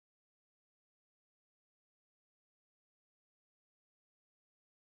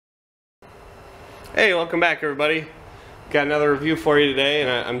Hey, welcome back everybody. Got another review for you today,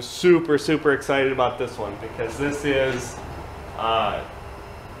 and I'm super excited about this one because this is, I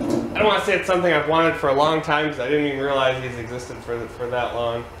don't want to say it's something I've wanted for a long time because I didn't even realize these existed for that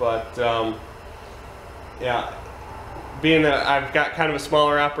long, but yeah, being that I've got kind of a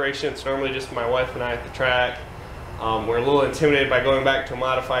smaller operation, it's normally just my wife and I at the track. We're a little intimidated by going back to a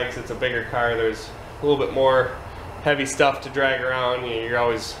modified because it's a bigger car. There's a little bit more heavy stuff to drag around. You know, you're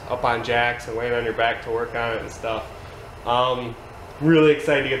always up on jacks and laying on your back to work on it and stuff. Really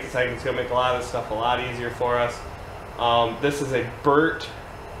excited to get this item. It's going to make a lot of this stuff a lot easier for us. This is a Bert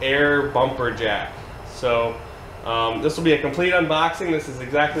air bumper jack. So this will be a complete unboxing. This is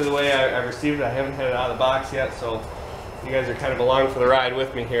exactly the way I received it. I haven't had it out of the box yet, so you guys are kind of along for the ride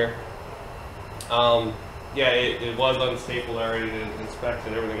with me here. Yeah, it was unstapled already to inspect,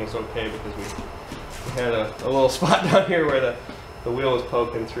 and everything was okay because we had a little spot down here where the wheel was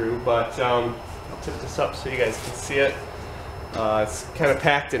poking through. But I'll tip this up so you guys can see it. It's kind of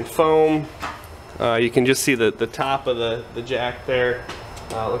packed in foam. You can just see the top of the jack there.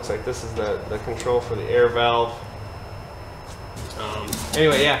 Looks like this is the control for the air valve.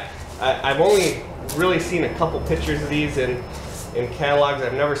 Anyway, yeah, I've only really seen a couple pictures of these in catalogs.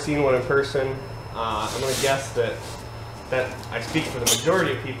 I've never seen one in person. I'm going to guess that I speak for the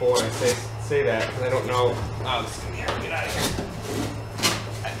majority of people when I say that, because I don't know. Oh, this is going to be hard to get out of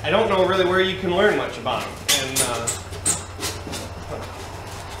here. I don't know really where you can learn much about them. And I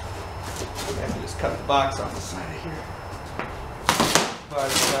have to just cut the box off the side of here.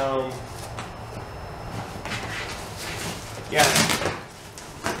 But yeah,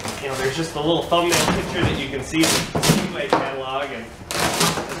 you know, there's just a little thumbnail picture that you can see in the Speedway catalog, and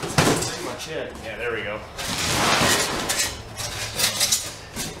that's pretty much it. Yeah, there we go.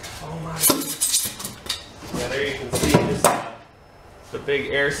 Oh my goodness. Yeah, there you can see just the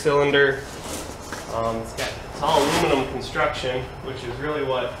big air cylinder. It's all aluminum construction, which is really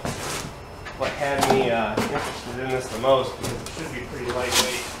what had me interested in this the most, because it should be pretty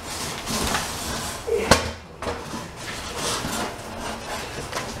lightweight.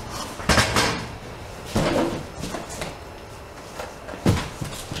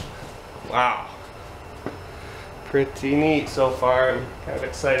 Wow, pretty neat so far. I'm kind of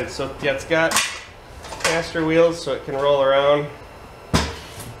excited. So yeah, it's got caster wheels so it can roll around.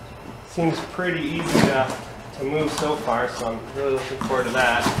 Seems pretty easy to move so far, so I'm really looking forward to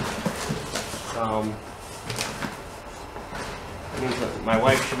that. It means that my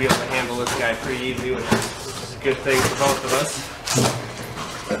wife should be able to handle this guy pretty easy, which is a good thing for both of us.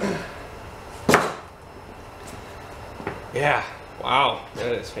 Yeah, wow,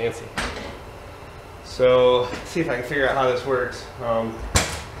 that is fancy. So let's see if I can figure out how this works.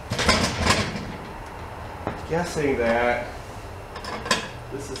 Guessing that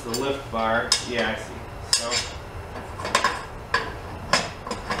this is the lift bar. Yeah, I see. So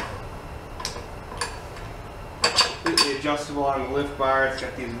completely adjustable on the lift bar. It's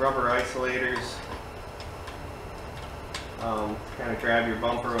got these rubber isolators. Kind of grab your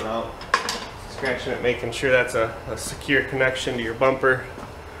bumper without scratching it, making sure that's a secure connection to your bumper.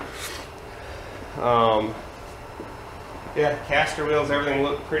 Yeah, caster wheels, everything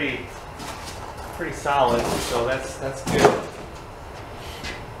looked pretty solid, so that's good.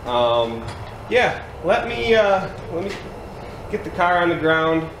 Yeah, let me get the car on the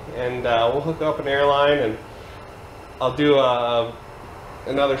ground, and we'll hook up an airline, and I'll do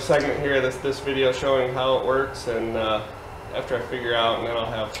another segment here of this video showing how it works, and after I figure out, and then I'll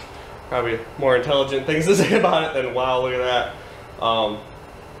have probably more intelligent things to say about it than, wow, look at that.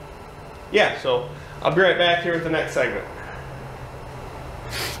 Yeah, so I'll be right back here with the next segment.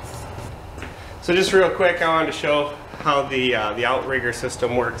 So just real quick, I wanted to show how the outrigger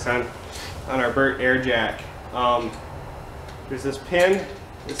system works on our Bert air jack. There's this pin.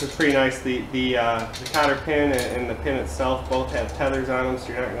 This is pretty nice. The cotter pin and the pin itself both have tethers on them,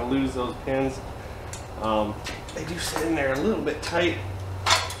 so you're not going to lose those pins. They do sit in there a little bit tight.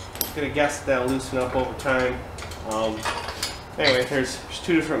 I'm going to guess that'll loosen up over time. Anyway, there's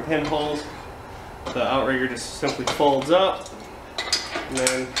two different pin holes. The outrigger just simply folds up, and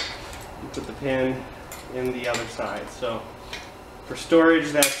then you put the pin in the other side. So for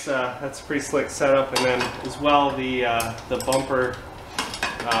storage, that's a pretty slick setup. And then as well, the bumper,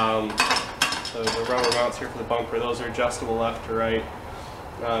 the rubber mounts here for the bumper, those are adjustable left to right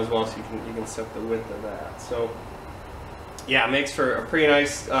as well, so you can set the width of that. So yeah, it makes for a pretty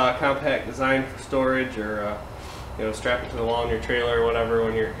nice compact design for storage, or you know, strap it to the wall in your trailer or whatever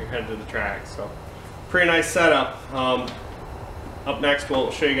when you're headed to the track. So pretty nice setup. Up next,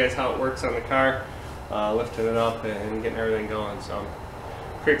 we'll show you guys how it works on the car, lifting it up and getting everything going. So I'm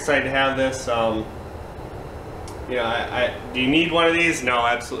pretty excited to have this. You know, do you need one of these? No,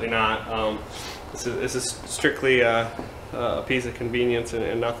 absolutely not. This is strictly a piece of convenience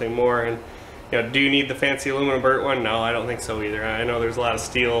and nothing more. And you know, do you need the fancy aluminum Bert one? No, I don't think so either. I know there's a lot of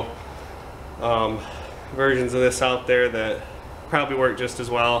steel versions of this out there that probably work just as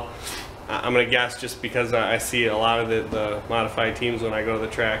well. I'm gonna guess, just because I see a lot of the modified teams when I go to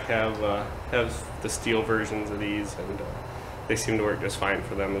the track have the steel versions of these, and they seem to work just fine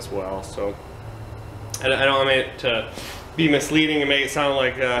for them as well. So I don't want it to be misleading and make it sound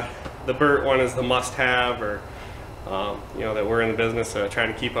like the Bert one is the must-have, or you know, that we're in the business of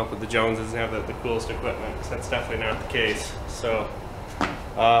trying to keep up with the Joneses and have the coolest equipment. That's definitely not the case. So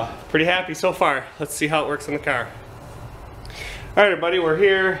pretty happy so far. Let's see how it works in the car. All right, everybody, we're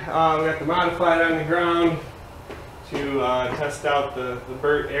here. We got the modified on the ground to test out the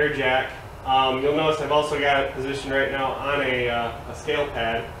Bert air jack. You'll notice I've also got it positioned right now on a scale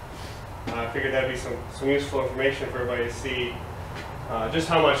pad. I figured that'd be some useful information for everybody to see just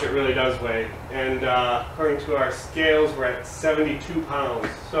how much it really does weigh. And according to our scales, we're at 72 pounds.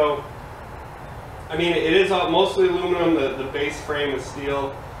 So, I mean, it is mostly aluminum. The base frame is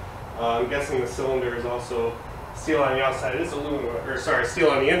steel. I'm guessing the cylinder is also steel on the outside. It is aluminum, or sorry, steel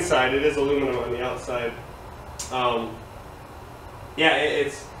on the inside. It is aluminum on the outside. Yeah,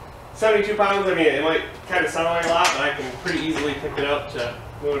 it's 72 pounds. I mean, it might kind of sound like a lot, but I can pretty easily pick it up to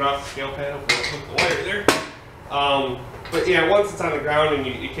move it off the scale pad. Hopefully I'll put the wire there. But yeah, once it's on the ground and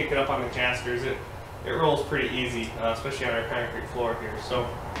you kick it up on the casters, it rolls pretty easy, especially on our concrete floor here. So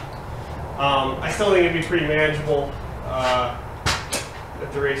I still think it'd be pretty manageable at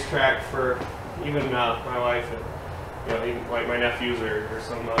the racetrack for even my wife and, you know, even like my nephews or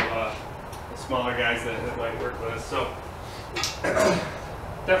some of the smaller guys that might work with us. So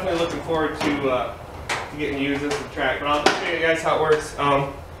definitely looking forward to getting to use this at the track. But I'll show you guys how it works.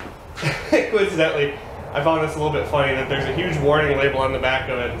 Coincidentally, I found this a little bit funny that there's a huge warning label on the back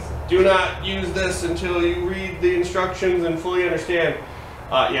of it. Do not use this until you read the instructions and fully understand.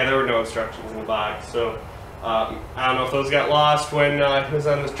 Yeah, there were no instructions in the box, so I don't know if those got lost when it was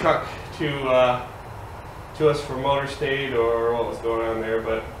on the truck to us for Motor State or what was going on there.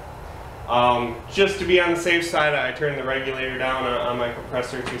 But just to be on the safe side, I turned the regulator down on my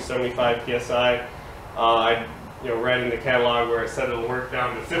compressor to 75 psi. I read in the catalog where it said it'll work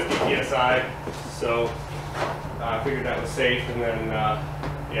down to 50 psi, so I figured that was safe. And then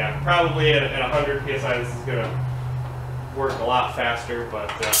yeah, probably at 100 psi this is going to work a lot faster, but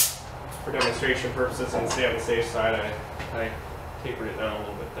for demonstration purposes and to stay on the safe side, I tapered it down a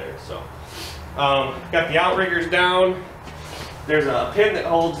little bit there. So got the outriggers down. There's a pin that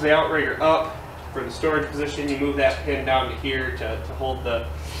holds the outrigger up for the storage position. You move that pin down to here to hold the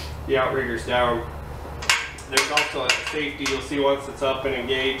outriggers down. There's also a safety. You'll see once it's up and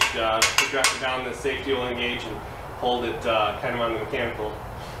engaged, to drop it down, the safety will engage and hold it kind of on the mechanical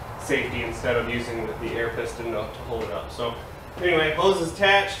safety instead of using the air piston to hold it up. So anyway, hose is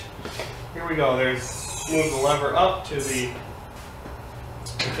attached. Here we go. There's, move the lever up to fill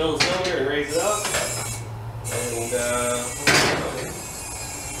the cylinder and raise it up. And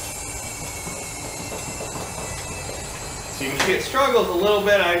so you can see it struggles a little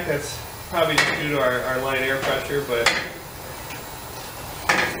bit. I think that's probably just due to our light air pressure, but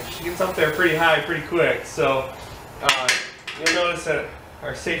she gets up there pretty high pretty quick. So you'll notice that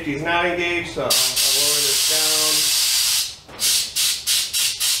our safety is not engaged, so I'll lower this down.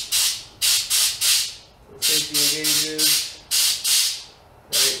 The safety engages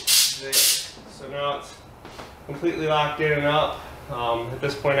right there. So now it's completely locked in and up. At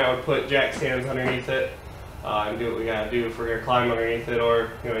this point I would put jack stands underneath it and do what we gotta do if we're gonna climb underneath it, or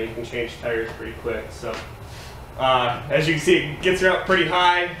you can change tires pretty quick. So as you can see, it gets her up pretty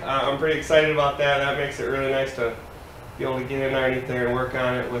high. I'm pretty excited about that. That makes it really nice to be able to get in underneath there and work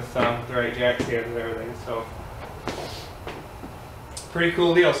on it with the right jack stands and everything. So pretty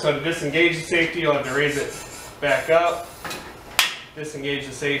cool deal. So to disengage the safety, you'll have to raise it back up, disengage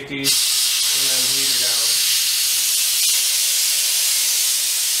the safety, and then bleed her down.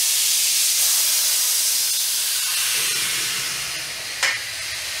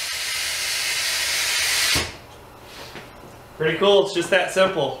 Pretty cool. It's just that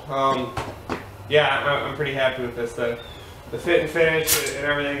simple. Yeah, I'm pretty happy with this. The fit and finish and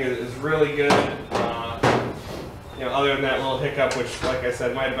everything is really good. Other than that little hiccup, which, like I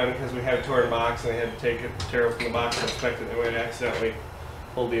said, might have been because we had a torn box and I had to take it, tear it from the box and inspect it, and we had accidentally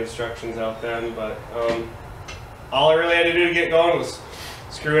pulled the instructions out then. But all I really had to do to get going was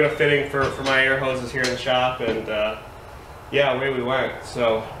screw in a fitting for my air hoses here in the shop, and yeah, away we went.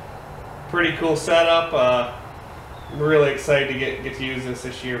 So pretty cool setup. I'm really excited to get to use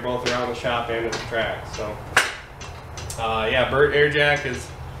this year, both around the shop and at the track. So Yeah, Bert air jack is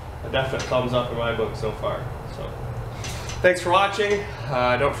a definite thumbs up in my book so far. So, thanks for watching.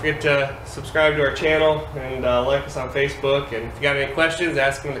 Don't forget to subscribe to our channel and like us on Facebook. And if you got any questions,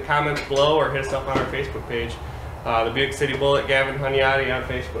 ask them in the comments below or hit us up on our Facebook page. The Buick City Bullet, Gavin Hunyadi on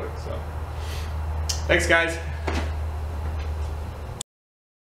Facebook. So, thanks guys.